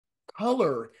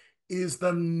color is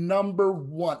the number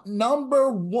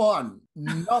one,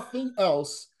 nothing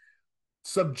else,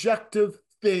 subjective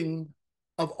thing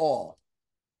of all.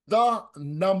 The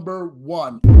number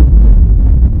one.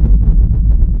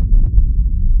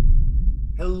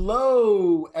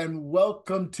 Hello, and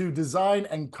welcome to Design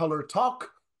and Color Talk,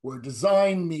 where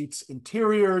design meets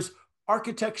interiors,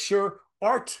 architecture,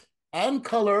 art, and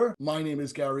color. My name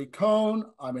is Garry Cohn.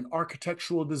 I'm an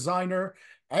architectural designer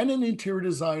and an interior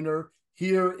designer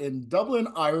here in Dublin,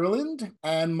 Ireland.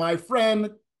 And my friend,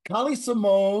 Callie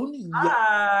Simone,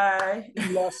 Hi.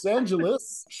 in Los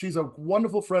Angeles. She's a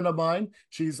wonderful friend of mine.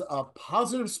 She's a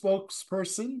positive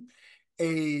spokesperson,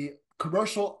 a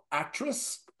commercial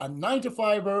actress, a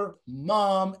 9-to-5er,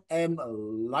 mom, and a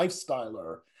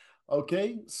lifestyler.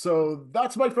 Okay, so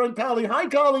that's my friend Callie. Hi,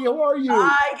 Callie. How are you?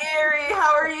 Hi, Gary.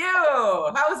 How are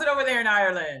you? How is it over there in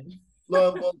Ireland?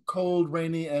 Well, cold,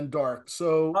 rainy, and dark.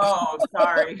 So, Oh,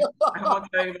 sorry. I won't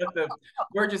tell you about the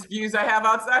gorgeous views I have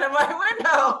outside of my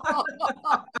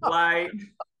window. Light,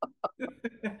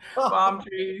 palm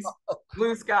trees,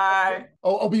 blue sky.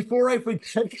 before I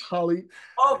forget, Callie,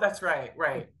 Oh, that's right.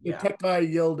 Right. the Yeah. tech guy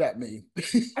yelled at me.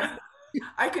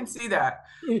 I can see that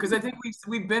because I think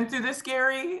we've been through this,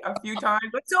 Gary, a few times.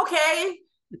 But it's okay.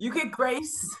 You get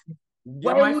grace.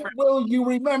 You're my When friend. will you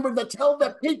remember to tell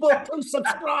the people to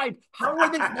subscribe? How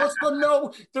are they supposed to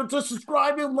know they're to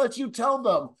subscribe unless you tell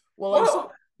them? Well, I said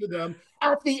Whoa. to them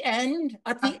at the end.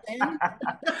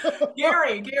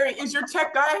 Gary, is your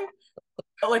tech guy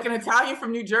like an Italian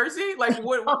from New Jersey? Like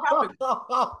what happened?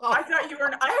 I thought you were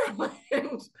in Ireland.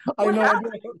 I What know.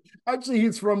 happened? Actually,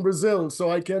 he's from Brazil,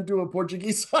 so I can't do a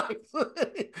Portuguese accent.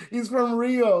 He's from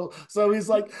Rio, so he's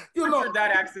like, Butchered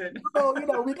that accent.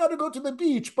 we got to go to the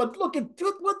beach, but look at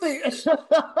what they.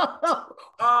 Oh,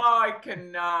 I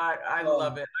cannot. I Um,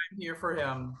 love it. I'm here for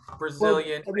him. well,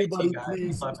 Brazilian IT everybody, guy.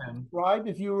 please Love him. subscribe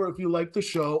if you like the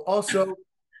show. Also,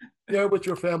 share with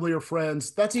your family or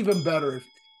friends. That's even better.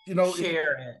 If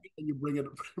Share it. you bring it,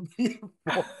 bring it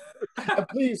forward. And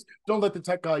please don't let the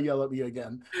tech guy yell at me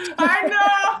again. I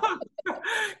know.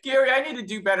 Gary, I need to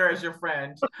do better as your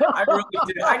friend. I really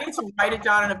do. I need to write it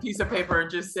down on a piece of paper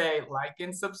and just say, like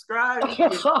and subscribe.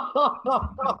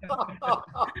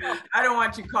 I don't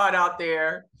want you caught out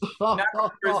there. Not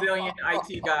Brazilian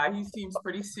IT guy. He seems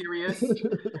pretty serious.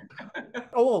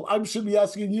 Oh, I should be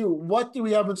asking you, what do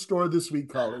we have in store this week,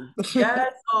 Colin?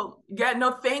 Yes. So yeah,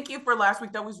 no, thank you for last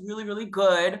week. That was really, really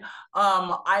good.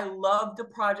 I love the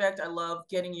project. I love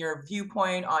getting your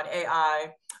viewpoint on AI.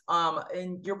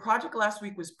 And your project last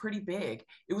week was pretty big.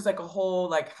 It was like a whole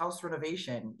like house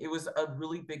renovation. It was a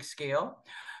really big scale.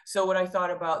 So what I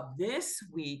thought about this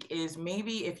week is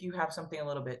maybe if you have something a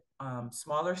little bit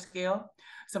smaller scale,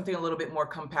 something a little bit more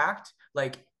compact,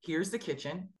 like here's the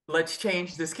kitchen. Let's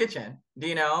change this kitchen,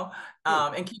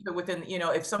 and keep it within,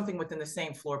 if something within the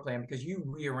same floor plan, because you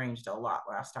rearranged a lot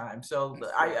last time. So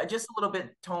I just a little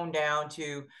bit toned down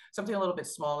to something a little bit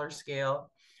smaller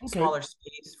scale, Okay. smaller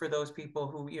space for those people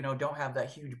who, don't have that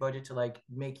huge budget to like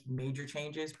make major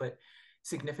changes, but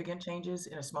significant changes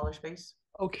in a smaller space.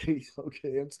 Okay.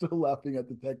 Okay. I'm still laughing at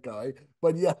the tech guy,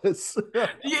 but yes.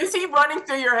 Is he running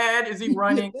through your head? Is he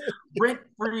running rent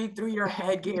free through your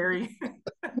head, Gary?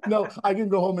 No, I can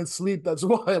go home and sleep. That's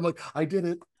why I'm like, I did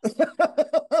it.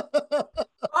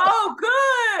 Oh,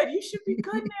 good. You should be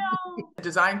good now.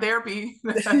 Design therapy.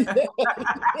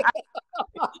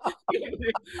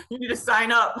 You need to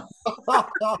sign up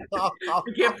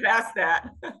to get past that.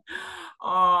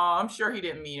 Oh, I'm sure he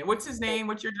didn't mean it. What's his name?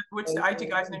 What's the IT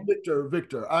guy's name? Victor.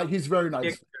 He's very nice.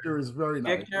 Victor. Victor is very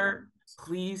nice. Victor,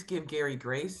 please give Gary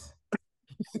grace.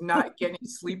 He's not getting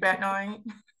sleep at night.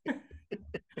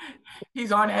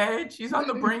 He's on edge. He's on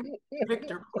the brink.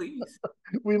 Victor, please.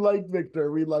 We like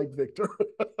Victor. We like Victor.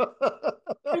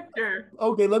 Victor.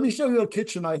 Okay, let me show you a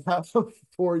kitchen I have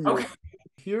for you. Okay.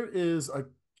 Here is a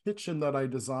kitchen that I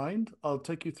designed. I'll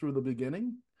take you through the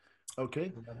beginning.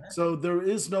 Okay, so there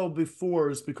is no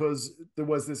befores because there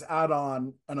was this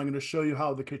add-on, and I'm going to show you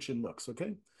how the kitchen looks.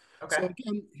 Okay, so Okay.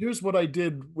 again, here's what I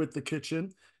did with the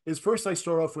kitchen. Is first I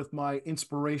start off with my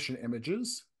inspiration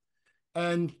images,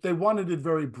 and they wanted it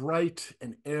very bright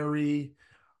and airy,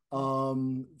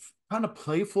 um, kind of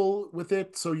playful with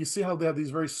it. So you see how they have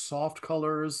these very soft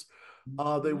colors. They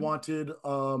Mhm. wanted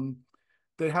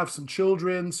they have some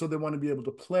children, so they want to be able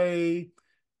to play.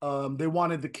 They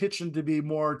wanted the kitchen to be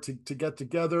more to get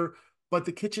together, but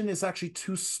the kitchen is actually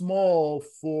too small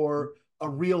for a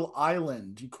real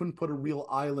island. You couldn't put a real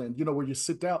island, where you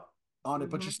sit down on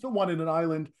it, but you Mhm. still wanted an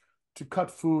island to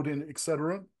cut food in,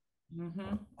 etc.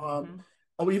 Mhm. Um, Mhm.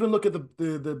 oh, even look at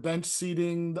the bench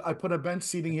seating. I put a bench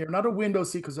seating here, not a window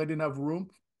seat because I didn't have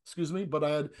room. excuse me, but I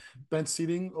had bench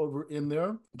seating over in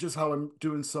there, just how I'm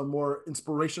doing some more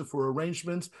inspiration for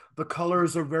arrangements. The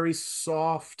colors are very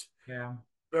soft, Yeah.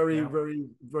 very, Yeah. very,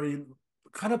 very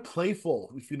kind of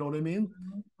playful, if you know what I mean.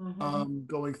 Mm-hmm.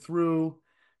 Going through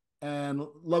and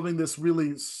loving this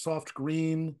really soft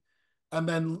green. And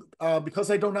then because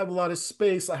I don't have a lot of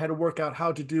space, I had to work out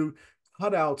how to do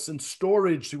cutouts and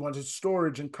storage. You wanted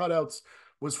storage and cutouts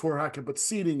was for how I could put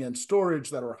seating and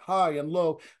storage that are high and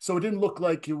low. So it didn't look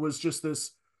like it was just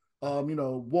this,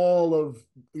 wall of,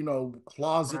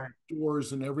 closet Right.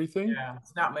 doors and everything. Yeah,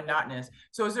 it's not monotonous.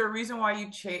 So is there a reason why you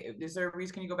is there a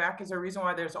reason, can you go back? Is there a reason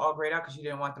why there's all grayed out because you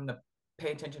didn't want them to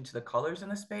pay attention to the colors in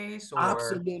the space or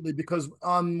Absolutely, because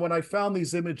when I found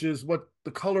these images, what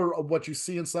the color of what you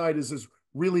see inside is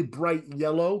really bright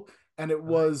yellow, and it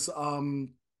was too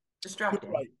distracting?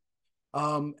 bright.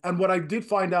 And what I did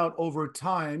find out over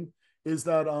time is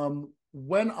that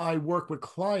when I work with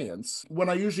clients, when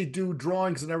I usually do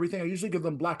drawings and everything, I usually give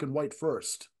them black and white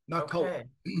first, not color. Okay.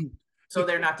 So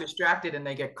they're Because not distracted and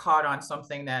they get caught on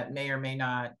something that may or may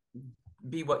not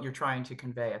be what you're trying to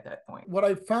convey at that point. what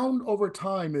I found over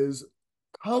time is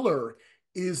color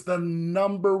is the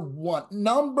number one,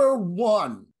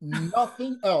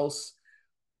 nothing else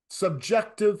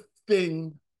subjective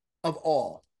thing of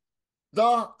all.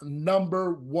 The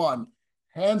number one,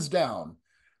 hands down.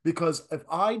 Because if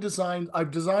I've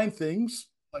designed things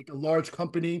like a large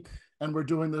company, and we're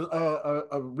doing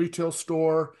a retail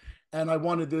store, and I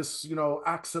wanted this,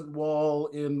 accent wall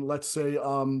in, let's say,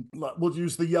 we'll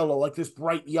use the yellow, like this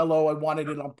bright yellow. I wanted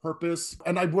it on purpose,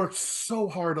 and I worked so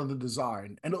hard on the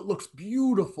design, and it looks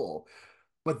beautiful.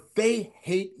 But they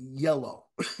hate yellow.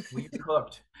 Well, you're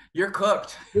cooked. You're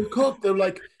cooked. They're cooked. They're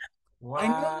like, I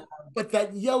Wow. know, but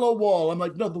that yellow wall, I'm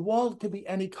like, no, the wall can be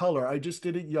any color. I just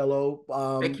did it yellow.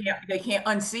 They can't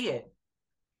unsee it.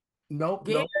 No,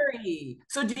 no. Gary.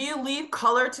 So do you leave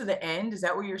color to the end? Is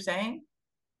that what you're saying?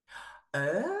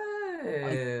 I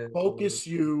Oh, focus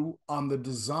you on the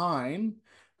design,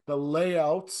 the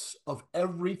layouts of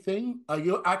everything.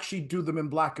 You actually do them in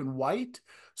black and white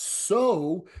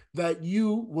so that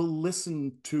you will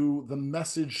listen to the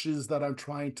messages that I'm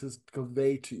trying to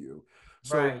convey to you.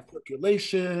 So right.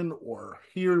 circulation, or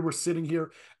here we're sitting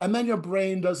here, and then your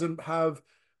brain doesn't have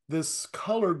this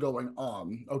color going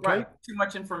on. Okay, Right. Too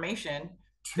much information.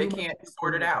 They too much can't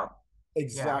sort it information. out. Yeah.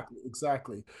 Exactly,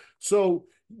 exactly. So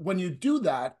when you do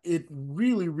that, it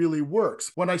really, really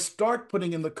works. When I start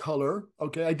putting in the color,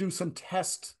 okay, I do some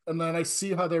tests and then I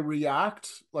see how they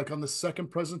react. Like on the second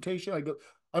presentation,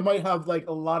 I might have like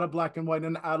a lot of black and white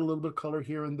and add a little bit of color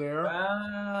here and there.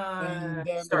 And then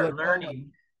they're Start like, oh,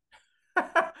 learning.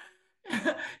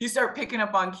 You start picking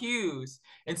up on cues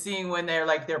and seeing when they're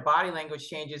like their body language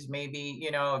changes. Maybe,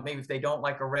 maybe if they don't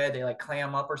like a red, they like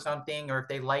clam up or something, or if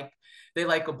they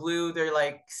like a blue, they're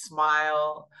like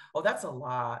smile. Oh, that's a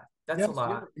lot. That's a yes, yeah,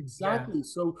 lot. Yeah. exactly.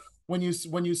 So when you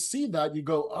see that, you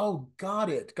go, oh, got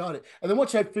it, got it. And then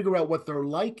once I figure out what they're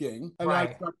liking, and then I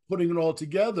Right. start putting it all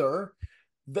together,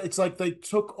 it's like they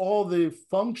took all the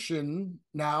function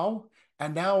now,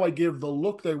 and now I give the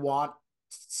look they want.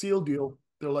 Seal deal.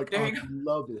 They're like, There oh, you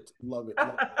love it, love it, go.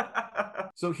 love it.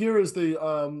 So here is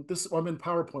the this. I'm in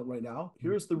PowerPoint right now.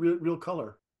 Here's the real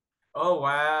color. Oh,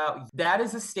 wow. That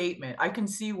is a statement. I can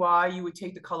see why you would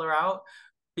take the color out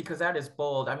because that is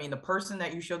bold. I mean, the person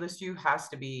that you show this to has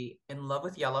to be in love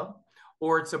with yellow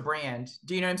or it's a brand.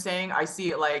 Do you know what I'm saying? I see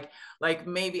it like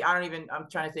maybe I don't even I'm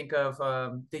trying to think of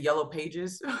the yellow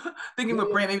pages. Thinking Yeah, of a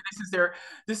yeah, brand, maybe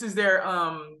this is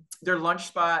their lunch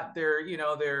spot, their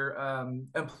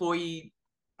employee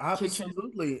kitchen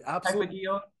absolutely, type of absolutely.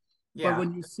 deal. But Yeah.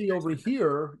 when you see over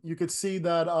here, you could see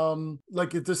that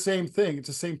like it's the same thing. It's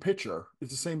the same picture.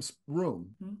 It's the same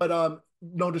room. Mhm. But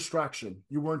no distraction.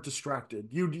 You weren't distracted.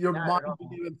 Your Not mind at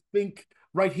didn't all. even think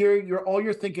right here. You're all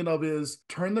you're thinking of is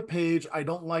turn the page. I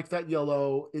don't like that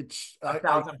yellow. It's A I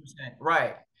thousand percent.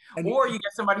 Right. and Or you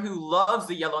get somebody who loves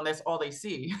the yellow and that's all they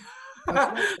see.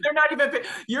 that's right. They're not even,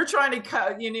 you're trying to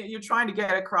cut, you're trying to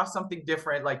get across something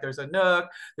different. Like there's a nook,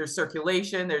 there's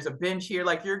circulation, there's a bench here.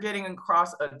 Like you're getting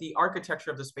across the architecture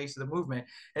of the space of the movement.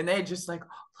 And they just like,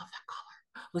 oh, love that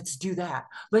color. Let's do that.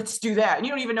 Let's do that. And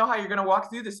you don't even know how you're going to walk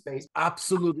through the space.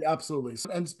 Absolutely, absolutely.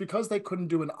 And it's because they couldn't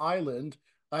do an island.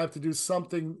 I have to do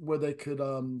something where they could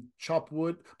chop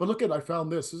wood. But look at, I found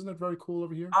this. Isn't it very cool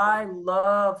over here? I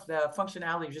love the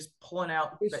functionality of just pulling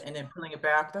out This and then pulling it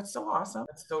back. That's so awesome.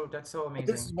 That's so But this is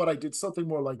amazing. what I did, something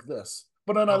more like this.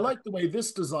 But then I Okay. like the way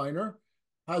this designer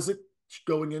has it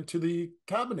going into the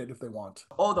cabinet if they want.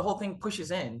 Oh, the whole thing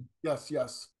pushes in. Yes,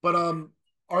 yes. But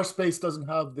our space doesn't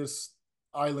have this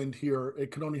island here.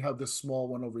 It can only have this small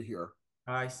one over here.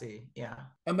 I see. Yeah.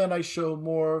 And then I show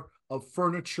more of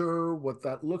furniture, what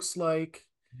that looks like,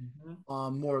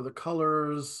 Hmm. more of the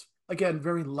colors. Again,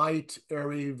 very light,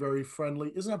 airy, very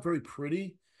friendly. Isn't that very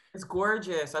pretty? It's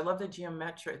gorgeous. I love the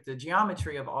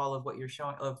geometry of all of what you're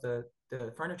showing of the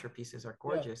furniture pieces are Yeah.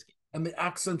 gorgeous. And the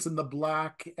accents in the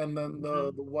black and then Hmm.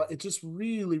 the what, it just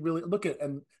really, really look at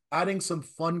and adding some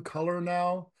fun color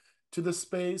now to the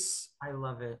space. I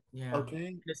love it. Yeah.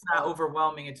 Okay. It's not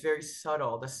overwhelming. It's very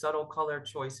subtle. The subtle color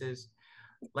choices,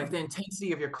 like the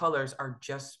intensity of your colors are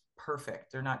just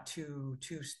perfect. They're not too,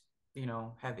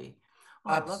 heavy. Oh,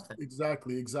 I love that.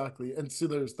 Exactly, exactly. And so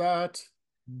there's that.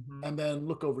 Hmm. And then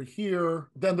look over here.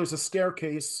 Then there's a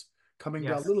staircase coming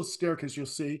down, Yes. little staircase you'll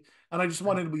see. And I just Right.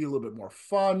 wanted to be a little bit more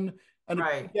fun. And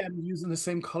Right. again, using the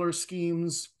same color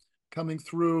schemes coming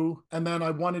through. And then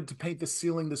I wanted to paint the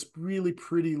ceiling this really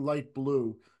pretty light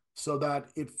blue so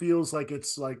that it feels like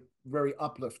it's like very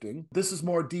uplifting. This is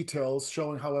more details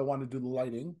showing how I want to do the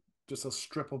lighting, just a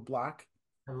strip of black.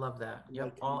 I love that. Yep.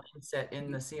 Like, All inset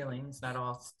in the ceilings, not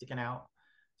all sticking out.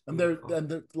 It's and there, beautiful. and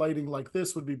the lighting like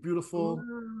this would be beautiful.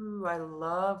 Ooh, I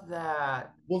love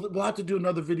that. We'll have to do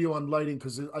another video on lighting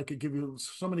because I could give you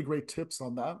so many great tips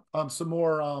on that. Some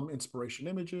more inspiration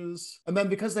images, and then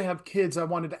because they have kids, I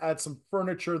wanted to add some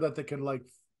furniture that they can like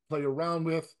play around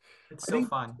with. It's I so think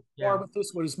fun. more Yeah. with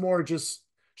this one is more just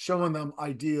showing them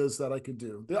ideas that I could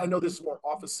do. I know this is Mhm. more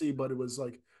officey, but it was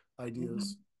like Mhm.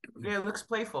 ideas. Yeah, it looks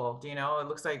playful. It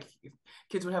looks like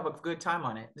kids would have a good time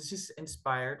on it. It's just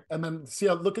inspired. And then see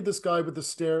how look at this guy with the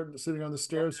stair sitting on the Yeah.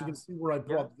 stairs. You can see where I Yeah.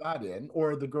 brought that in,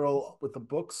 or the girl with the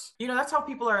books. That's how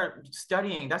people are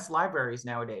studying. That's libraries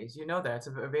nowadays. You know that. It's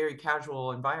a very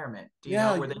casual environment,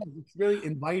 Yeah, where they yeah, it's very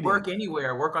inviting. work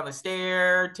anywhere, work on the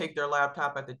stair, take their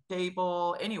laptop at the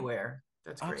table, anywhere.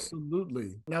 That's great.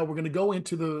 Absolutely. Now we're going to go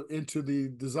into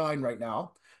the design right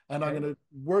now, and I'm Okay. going to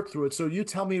work through it. So you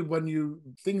tell me when you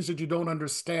things that you don't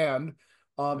understand,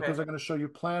 because Okay. I'm going to show you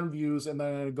plan views, and then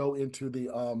I'm going to go into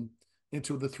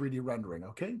the 3D rendering.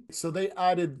 Okay. So they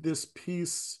added this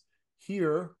piece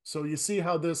here. So you see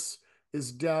how this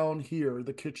is down here,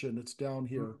 the kitchen. It's down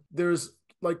here. There's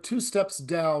like two steps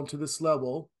down to this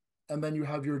level, and then you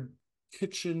have your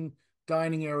kitchen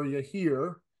dining area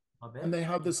here Love and it. they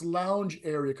have this lounge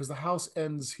area because the house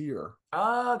ends here.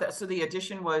 Oh, so the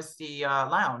addition was the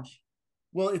lounge.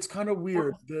 Well, it's kind of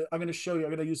weird. I'm going to show you. I'm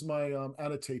going to use my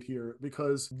annotate here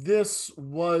because this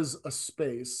was a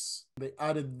space. They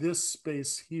added this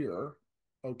space here.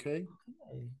 Okay.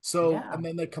 Okay. So, Yeah. and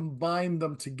then they combined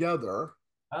them together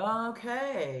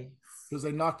Okay. because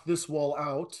they knocked this wall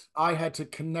out. I had to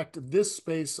connect this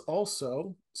space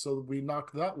also. So we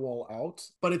knocked that wall out,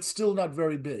 but it's still not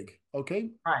very big.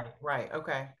 Okay. Right. Right.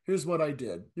 Okay. Here's what I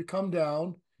did. You come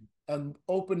down and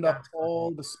opened up That's all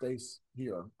great. the space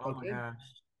here. Oh my Okay. gosh.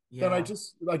 Then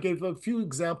Yeah. I gave a few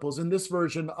examples. In this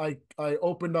version, I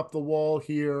opened up the wall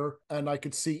here and I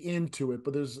could see into it,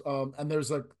 but there's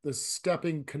like this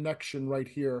stepping connection right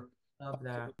here. Love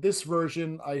that. This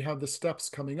version, I have the steps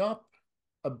coming up,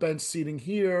 a bench seating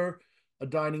here, a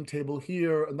dining table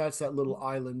here, and that's that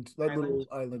Island. little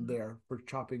island there for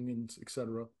chopping and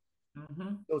etc.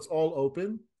 Mm-hmm. So it's all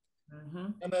open. Mm-hmm.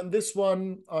 And then this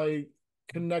one, I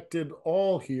connected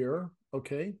all here.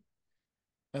 Okay.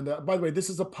 And by the way, this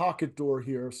is a pocket door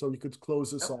here, so you could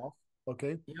close this Yep. off.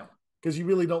 Okay. Yep. Because you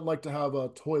really don't like to have a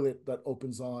toilet that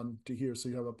opens on to here, so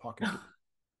you have a pocket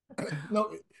door.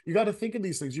 No, you got to think of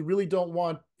these things. You really don't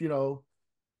want,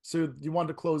 so you want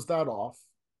to close that off.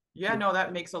 Yeah, no,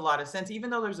 that makes a lot of sense. Even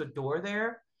though there's a door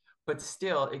there, but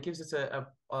still, it gives us a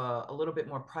little bit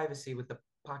more privacy with the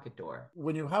pocket door.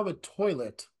 When you have a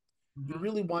toilet, you Mm-hmm.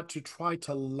 really want to try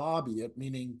to lobby it,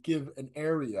 meaning give an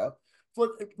area.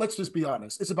 Let's just be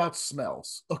honest, it's about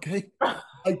smells, okay?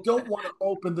 I don't want to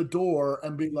open the door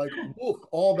and be like, whoa,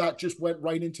 all that just went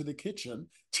right into the kitchen.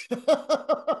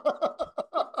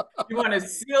 You want to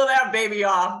seal that baby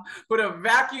off, put a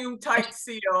vacuum tight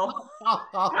seal.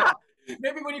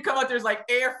 Maybe when you come out, there's like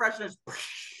air fresheners.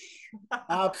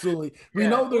 Absolutely. Yeah.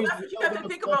 Well, We that's what you know have to there's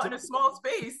think about in a ventilation. small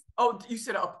space. Oh, you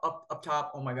said up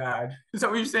top. Oh my God. Is that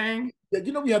what you're saying?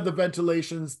 Yeah, we have the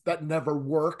ventilations that never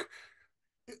work.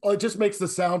 It just makes the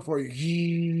sound for you.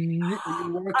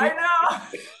 You work I it. know.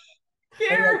 And you're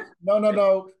like, Here. no, no,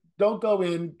 no. Don't go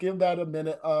in. Give that a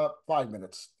minute. 5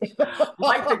 minutes.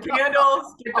 Light the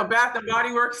candles, get the Bath and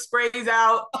Body Works sprays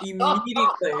out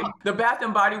immediately. The Bath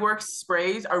and Body Works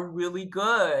sprays are really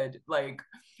good. Like,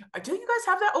 do you guys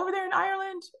have that over there in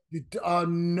Ireland?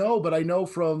 No, but I know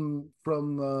from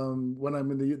when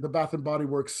I'm in the Bath and Body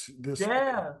Works. This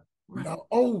Yeah. no,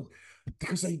 oh,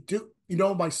 because they do.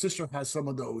 My sister has some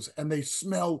of those, and they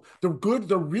smell. They're good.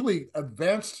 They're really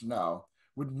advanced now.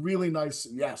 with really nice,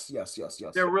 yes, yes, yes,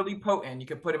 yes. They're really potent. You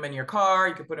could put them in your car,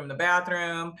 you could put them in the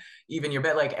bathroom, even your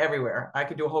bed, like everywhere. I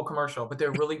could do a whole commercial, but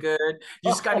they're really good. You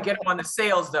just got to get them on the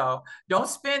sales though. Don't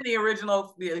spend the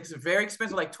original, it's very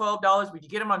expensive, like $12, but you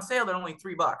get them on sale, they're only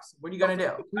 $3. What are you Don't gonna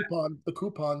forget do? the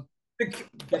coupon.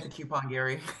 Get the coupon,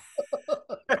 Gary.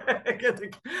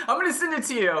 I'm gonna send it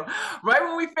to you. Right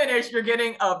when we finish, you're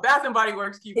getting a Bath and Body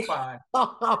Works coupon.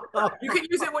 You can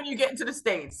use it when you get into the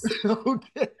States.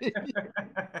 Okay.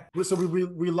 So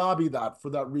we lobby that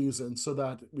for that reason, so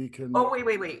that we can. Oh,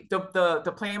 wait.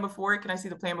 The plan before it. Can I see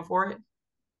the plan before it?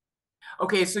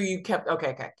 Okay, so you kept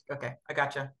okay. I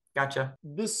gotcha.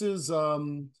 This is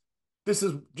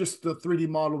just the 3D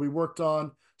model we worked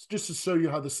on, just to show you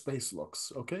how the space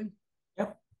looks. Okay,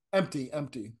 Yep. empty.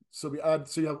 So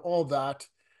so you have all that.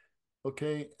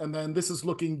 Okay, and then this is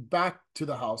looking back to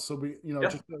the house. So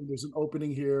Yep. just there's an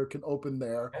opening here, can open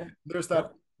there. Okay. There's that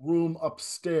Yep. room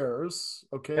upstairs.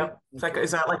 Okay, Yep. It's like,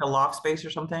 is that like a loft space or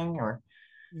something? Or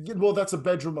yeah, well, that's a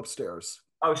bedroom upstairs.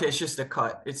 oh, it's just a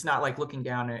cut. It's not like looking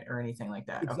down it or anything like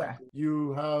that. Okay. Exactly.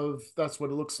 You have that's what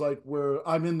it looks like where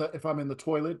if I'm in the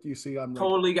toilet, you see I'm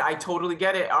like, I totally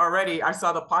get it already. I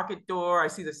saw the pocket door. I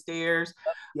see the stairs.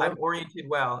 yep. I'm oriented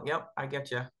well. Yep, I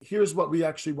get you. Here's what we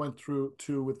actually went through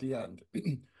to with the end.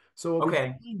 So what we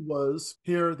Okay. did was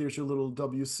here, there's your little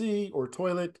WC or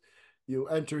toilet. You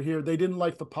enter here. They didn't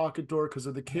like the pocket door because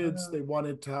of the kids. They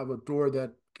wanted to have a door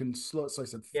that can slow. So I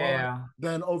said, fine. Yeah.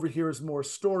 Then over here is more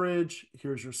storage.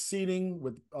 Here's your seating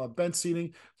with bench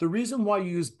seating. The reason why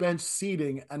you use bench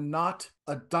seating and not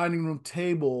a dining room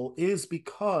table is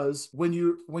because when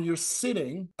you're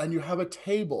sitting and you have a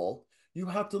table, you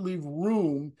have to leave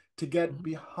room to get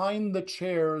behind the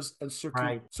chairs and circulate.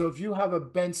 Right. So if you have a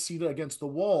bench seat against the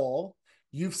wall,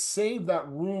 you've saved that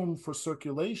room for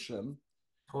circulation.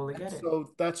 Totally And get it.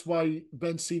 so that's why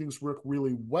bench seatings work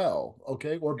really well.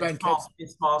 Okay. Or banquettes. In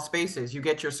small spaces, you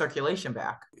get your circulation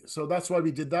back. So that's why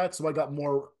we did that. So I got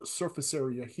more surface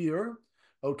area here.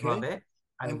 Okay. Love it.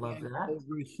 I And love then that.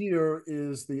 over here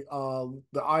is the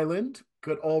island.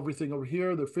 Got everything over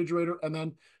here, the refrigerator, and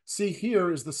then see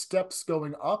here is the steps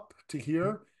going up to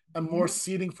here, and more Mhm.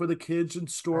 seating for the kids and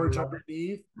I storage love it.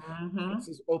 underneath. Mm-hmm. This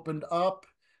is opened up.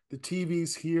 The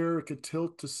TV's here. It could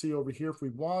tilt to see over here if we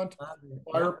want. Love it. Yep.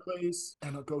 Fireplace,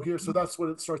 and I'll go here. So that's what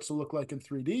it starts to look like in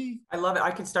 3D. I love it.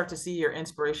 I can start to see your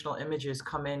inspirational images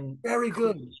come in Very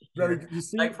good. clean Very here. good. You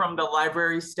see? Like from the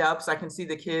library steps, I can see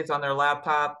the kids on their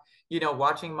laptop,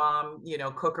 watching mom,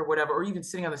 cook or whatever, or even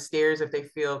sitting on the stairs if they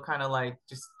feel kind of like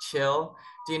just chill.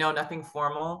 Nothing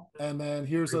formal. And then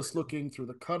here's us looking through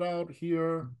the cutout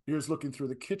here. Here's looking through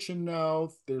the kitchen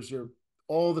now. There's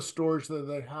all the storage that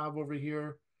they have over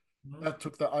here. Mm-hmm. That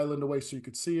took the island away so you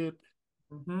could see it.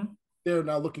 Mm-hmm. They're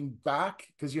now looking back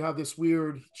because you have this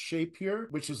weird shape here,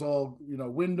 which is all,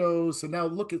 windows. And now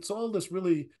look, it's all this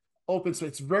really open space.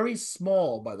 It's very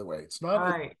small, by the way. It's not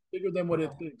it's Right. bigger than what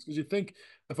it thinks. Because you think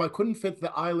if I couldn't fit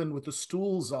the island with the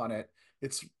stools on it,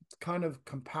 it's kind of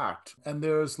compact. And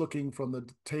there's looking from the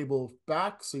table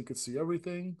back so you could see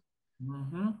everything.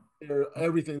 Mm-hmm.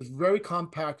 Everything is very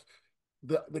compact.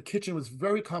 The kitchen was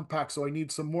very compact, so I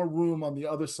need some more room on the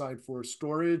other side for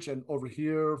storage, and over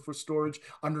here for storage,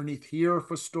 underneath here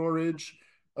for storage.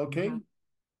 Okay. Mm-hmm.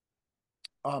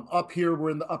 Up here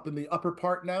we're up in the upper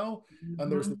part now,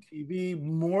 and there's Mm-hmm. the TV,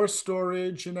 more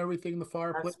storage and everything, the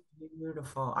fireplace. That's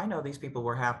beautiful. I know these people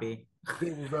were happy.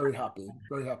 They were very happy,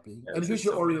 very happy. And This here's is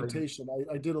your so brilliant. orientation.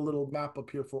 I did a little map up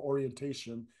here for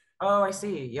orientation. Oh, I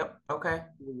see. Yep. Okay.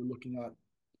 We were looking at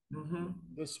Mm-hmm.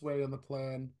 this way on the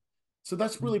plan. So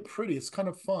that's really pretty. It's kind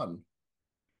of fun.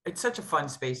 It's such a fun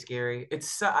space, Gary.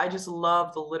 I just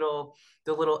love the little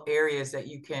areas that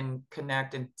you can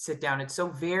connect and sit down. It's so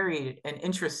varied and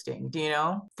interesting, do you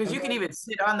know? Because And you can then even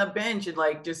sit on the bench and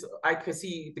like just I could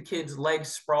see the kids' legs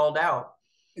sprawled out,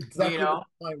 you exactly what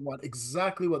know? I want.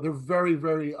 Exactly what they're very,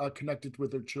 very connected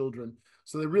with their children.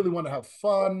 So they really want to have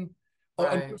fun. Oh,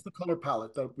 and Right. here's the color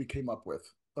palette that we came up with.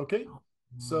 Okay. Mm.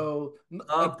 So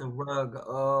Love the rug.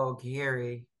 Oh,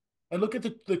 Gary. and look at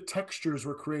the textures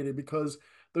we're creating because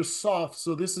they're soft.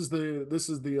 So this is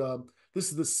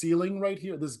the ceiling right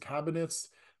here. This is cabinets,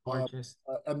 uh, Gorgeous.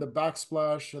 and the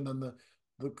backsplash, and then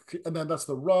and then that's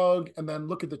the rug, and then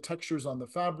look at the textures on the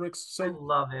fabrics. I So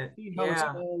love it. see how it's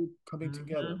Yeah. all coming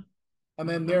together. Mm-hmm. And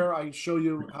then Mm-hmm. there I show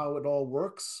you how it all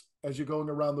works. As you're going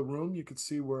around the room, you can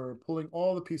see we're pulling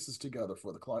all the pieces together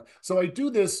for the client. So I do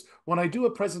this when I do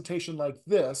a presentation like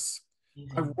this.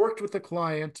 I've Amazing. worked with the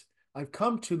client, I've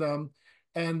come to them,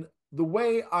 and the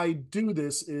way I do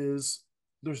this is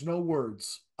there's no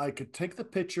words. I could take the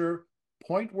picture,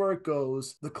 point where it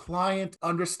goes, the client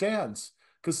understands.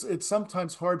 because it's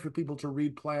sometimes hard for people to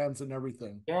read plans and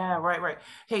everything. Yeah, right, right.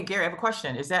 Hey, Gary, I have a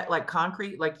question. Is that like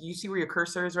concrete? Like you see where your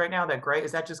cursor is right now, that gray?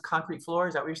 Is that just concrete floor?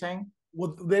 Is that what you're saying?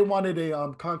 Well, they wanted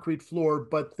a concrete floor,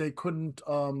 but they couldn't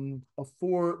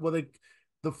afford. Well,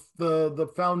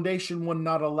 the foundation would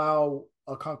not allow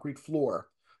a concrete floor.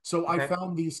 So I Okay.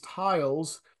 found these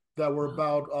tiles that were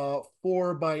about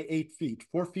 4 by 8 feet,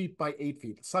 4 feet by 8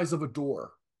 feet, the size of a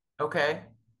door. Okay.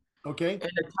 Okay, And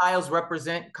the tiles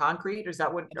represent concrete? Is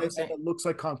that what and I'm it, and saying? it looks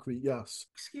like concrete, yes.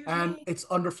 Excuse And me? it's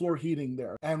underfloor heating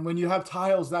there. And when you have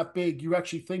tiles that big, you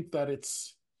actually think that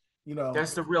it's,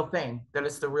 That's the real thing. That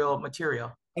is the real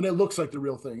material. and it looks like the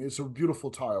real thing. It's a beautiful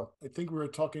tile. I think we were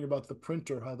talking about the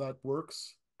printer, how that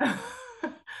works.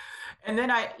 And then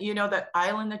that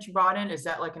island that you brought in, is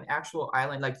that like an actual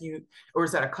island? Like or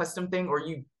is that a custom thing? Or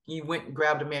you went and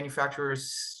grabbed a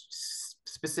manufacturer's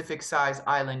specific size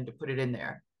island to put it in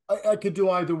there? I could do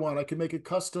either one. I could make it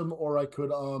custom or I could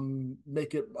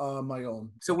make it my own.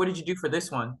 So what did you do for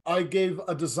this one? I gave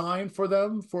a design for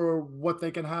them for what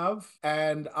they can have,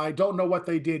 and I don't know what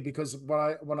they did because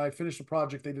when I finished the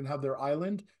project, they didn't have their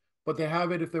island, but they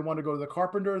have it if they want to go to the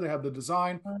carpenter. They have the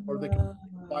design, or they can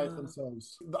buy it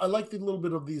themselves. I like the little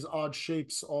bit of these odd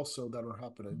shapes also that are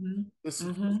happening. Mhm. This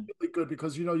is Mhm. really good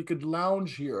because you could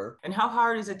lounge here. And how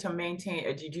hard is it to maintain?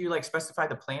 Did you like specify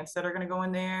the plants that are going to go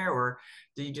in there, or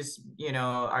do you just,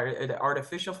 are the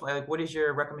artificial? Like, what is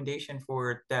your recommendation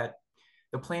for the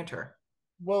planter?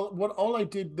 Well, what all I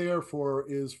did there for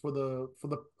is for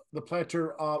the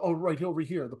planter. Oh, right over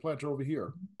here, the planter over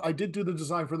here. I did do the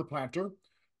design for the planter,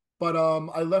 but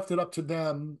I left it up to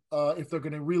them if they're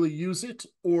going to really use it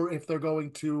or if they're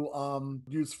going to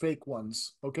use fake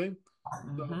ones. Okay,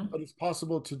 so, Hmm. but it's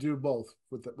possible to do both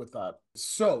with that.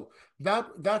 So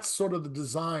that's sort of the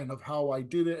design of how I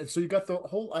did it, and so you got the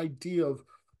whole idea of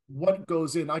what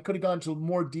goes in. I could have gone into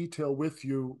more detail with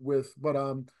you with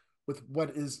what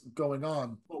is going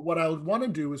on. But what I would want to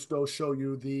do is go show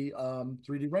you the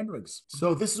 3D renderings.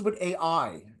 So this is with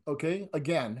AI, okay?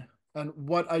 Again, and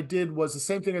what I did was the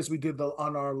same thing as we did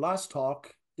on our last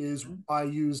talk is I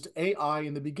used AI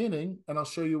in the beginning, and I'll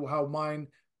show you how mine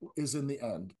is in the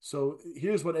end. So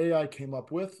here's what AI came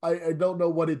up with. I don't know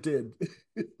what it did.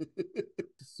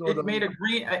 Sort It of. made an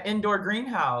indoor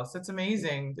greenhouse. That's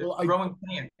amazing. They're Well, I growing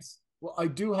plants. Well, I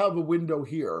do have a window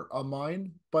here on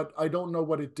mine, but I don't know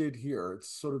what it did here. It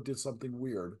sort of did something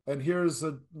weird. And here's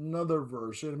another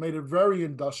version. It made it very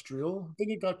industrial. I think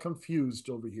it got confused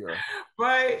over here.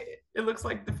 Right. It looks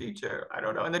like the future. I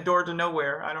don't know. And the door to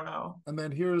nowhere. I don't know. And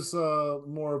then here's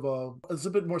more of it's a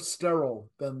bit more sterile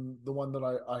than the one that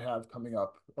I have coming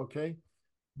up. Okay.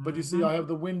 But you see, Hmm. I have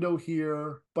the window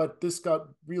here, but this got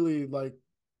really like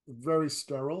very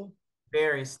sterile.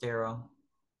 Very sterile.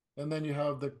 And then you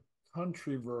have the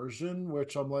country version,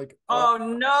 which I'm like, oh. Oh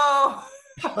no.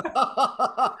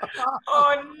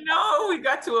 Oh no. We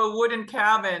got to a wooden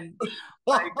cabin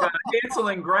like Hansel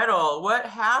and Gretel. What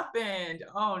happened?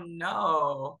 Oh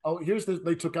no. Oh,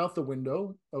 they took out the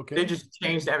window. They Okay. just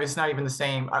changed everything. It's not even the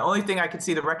same. The only thing I could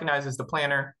see to recognize is the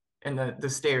planter and the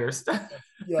stairs.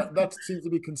 Yeah, that seems to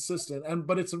be consistent.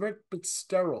 But it's a bit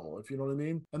sterile, if you know what I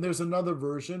mean. And there's another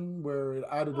version where it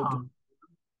added a Oh,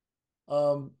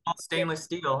 um all stainless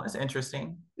steel. That's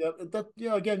interesting.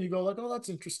 yeah, again you go like, oh, that's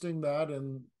interesting that,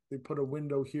 and they put a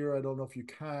window here. I don't know if you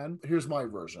can. Here's my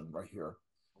version right here.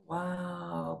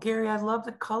 Wow. Gary, I love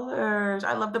the colors.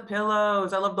 I love the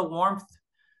pillows. I love the warmth.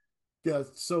 Yeah,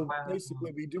 so Wow.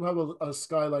 basically we do have a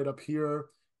skylight up here,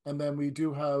 and then we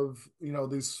do have,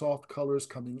 these soft colors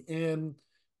coming in,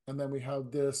 and then we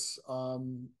have this,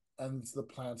 and the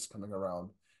plants coming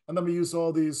around. And then we use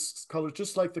all these colors,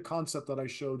 just like the concept that I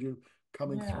showed you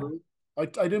coming Yeah. through. I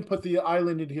didn't put the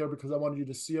island in here because I wanted you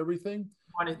to see everything.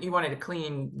 You wanted a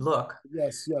clean look.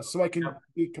 Yes, yes. So I can Yep.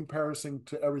 be comparison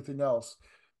to everything else.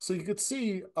 So you could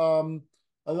see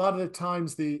a lot of the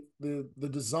times the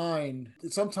design,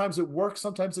 sometimes it works,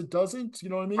 sometimes it doesn't, you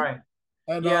know what I mean? Right.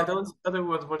 And Yeah, those other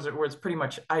ones was pretty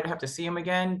much I'd have to see them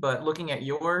again, but looking at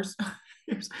yours,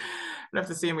 I'd have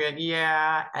to see them again.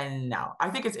 Yeah, and no. I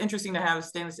think it's interesting to have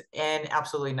stainless and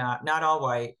absolutely not all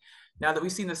white. Now that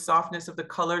we've seen the softness of the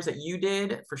colors that you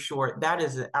did, for sure, that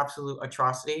is an absolute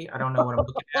atrocity. I don't know what I'm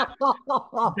looking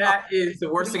at. That is the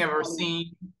worst thing I've ever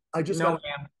seen. I just No, got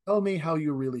tell me how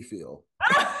you really feel.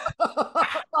 ma'am.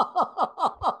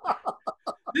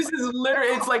 This is literally,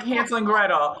 it's like Hansel and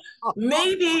Gretel.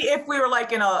 Maybe if we were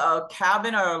like in a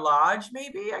cabin or a lodge,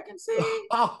 maybe I can see.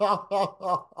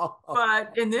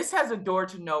 And this has a door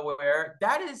to nowhere.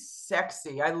 That is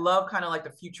sexy. I love kind of like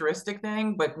the futuristic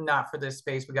thing, but not for this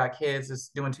space. We got kids, it's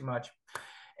doing too much.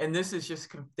 And this is just,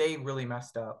 they really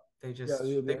messed up. They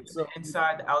put the So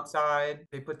inside, the outside.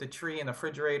 They put the tree in the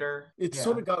refrigerator. it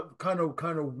sort Yeah. of got kind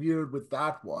of weird with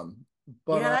that one.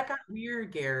 But Yeah, that got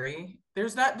weird, Gary. There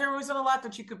wasn't a lot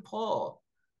that you could pull.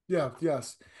 yeah,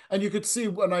 yes. And you could see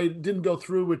when I didn't go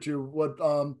through with you what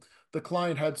the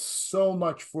client had so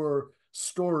much for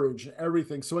storage and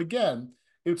everything. So again,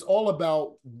 it's all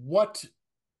about what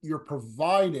you're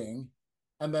providing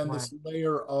and then Right. this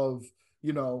layer of,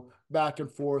 back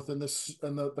and forth and this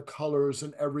and the colors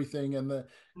and everything and then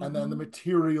the Mm-hmm.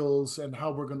 materials and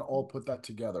how we're going to all put that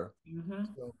together. Mm-hmm.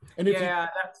 So, and if you Yeah,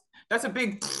 that's a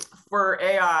big for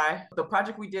AI. The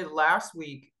project we did last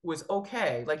week was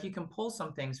okay. Like you can pull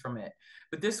some things from it.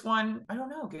 But this one, I don't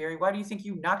know, Gary. Why do you think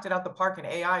you knocked it out the park and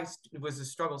AI was a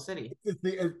struggle city?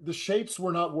 the shapes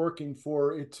were not working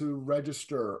for it to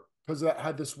register because it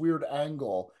had this weird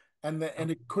angle and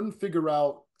it couldn't figure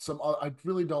out some I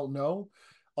really don't know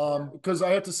Yeah. because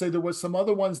I have to say there was some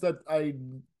other ones that I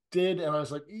did and I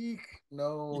was like eek You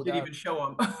no didn't that even show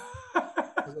them.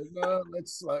 I was like no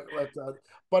let's like let that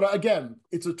but again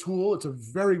it's a tool, it's a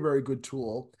very very good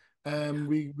tool and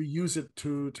we use it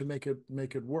to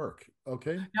make it work.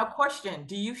 Okay. Now, question,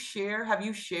 have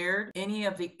you shared any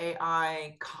of the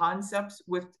AI concepts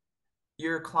with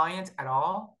your clients at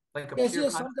all? Like a Yes, pure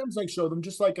yes. concept? Sometimes I show them,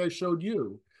 just like I showed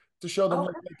you, to show them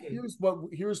like Okay.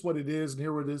 here's what it is and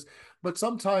here what it is. But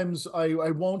sometimes I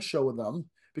won't show them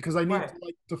because I need Right. to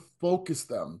like to focus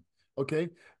them. Okay,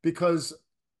 because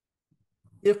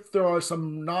if there are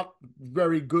some not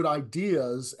very good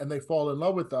ideas and they fall in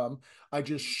love with them, I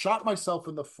just shot myself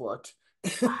in the foot.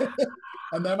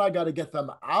 And then I got to get them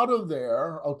out of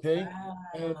there, okay,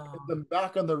 and get Wow. them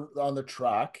back on the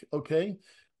track, okay.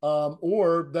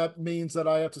 Or that means that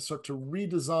I have to start to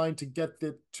redesign to get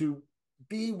it to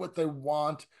be what they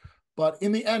want. But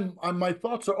in the end, my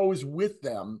thoughts are always with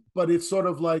them. But it's sort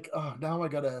of like, oh, now I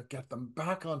got to get them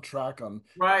back on track on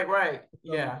Right, right.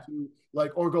 them Yeah. to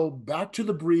like or go back to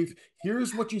the brief.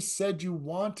 Here's what you said you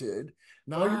wanted.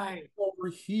 Now you're Right. over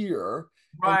here.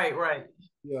 And Right, right.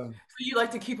 yeah, So you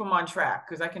like to keep them on track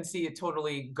because I can see it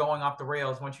totally going off the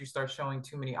rails once you start showing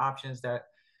too many options that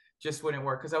just wouldn't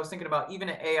work. Because I was thinking about even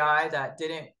an AI that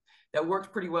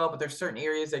worked pretty well, but there's certain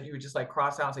areas that you would just like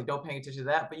cross out and say, don't pay attention to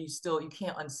that. But you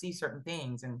can't unsee certain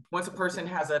things. And once a person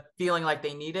has a feeling like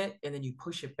they need it and then you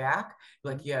push it back,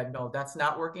 like, yeah, no, that's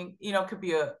not working. It could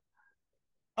be a struggle.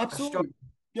 absolutely.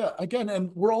 Yeah, again,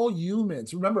 and we're all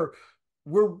humans. Remember,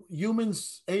 we're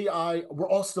humans, AI, we're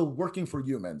all still working for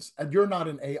humans, and you're not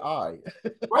an AI.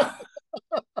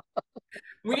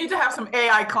 We need to have some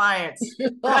AI clients.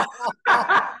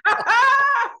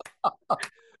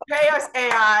 Pay us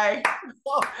AI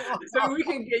so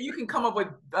you can come up with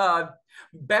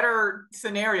better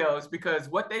scenarios because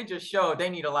what they just showed, they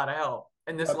need a lot of help.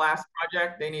 In this last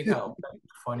project, they need help.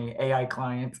 Funny AI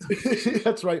clients.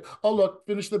 That's right. Oh, look,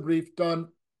 finish the brief, done.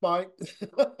 Bye.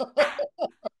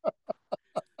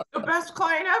 The best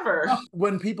client ever.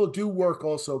 When people do work,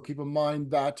 also keep in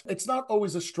mind that it's not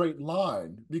always a straight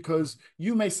line because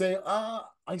you may say,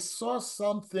 I saw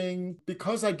something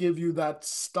because I give you that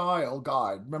style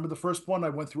guide. Remember the first one? I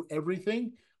went through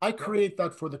everything. I Yep. create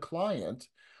that for the client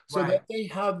so that Right. they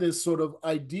have this sort of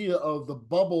idea of the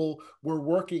bubble we're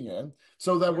working in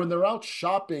so that when Yep. they're out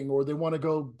shopping or they want to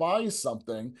go buy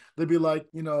something, they'd be like,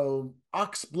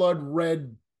 oxblood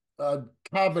red uh,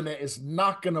 cabinet is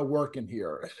not going to work in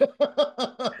here.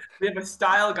 We have a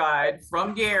style guide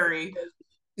from Gary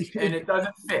and it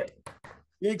doesn't fit.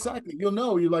 Exactly. You'll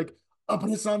know. You're like, oh, but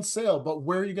it's on sale. But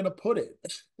where are you going to put it?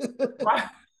 Right.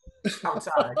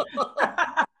 Outside.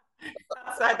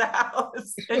 Outside the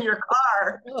house in your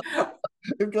car.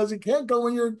 Because you can't go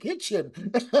in your kitchen.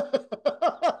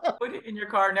 Put it in your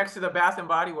car next to the Bath and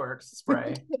Body Works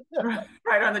spray.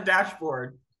 Right on the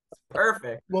dashboard.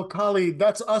 Perfect. Well, Kali,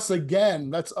 that's us again.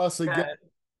 That's us again. Yes.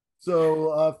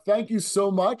 So thank you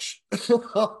so much.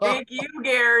 Thank you,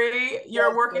 Gary. Your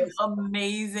Yes, work is yes.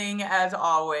 amazing as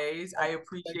always. I Thank you,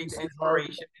 appreciate the sweetheart.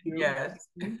 inspiration. Thank you. Yes.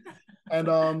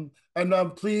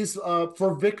 And please,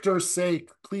 for Victor's sake,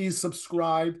 please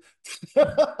subscribe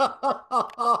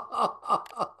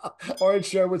or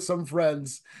share with some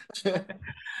friends.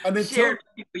 And Share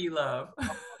the people you love.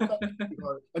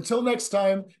 until next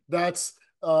time, that's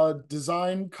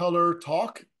design color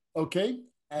talk. Okay,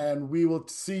 and we will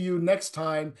see you next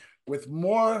time with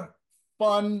more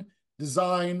fun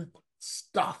design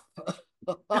stuff.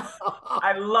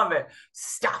 I love it.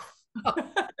 Stuff.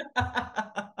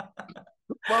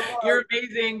 Bye-bye. You're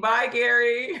amazing. Bye,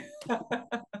 Gary.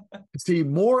 To see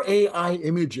more AI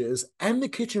images and the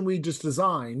kitchen we just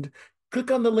designed,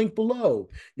 click on the link below.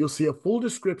 You'll see a full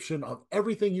description of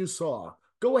everything you saw.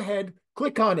 Go ahead,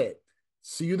 click on it.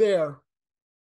 See you there.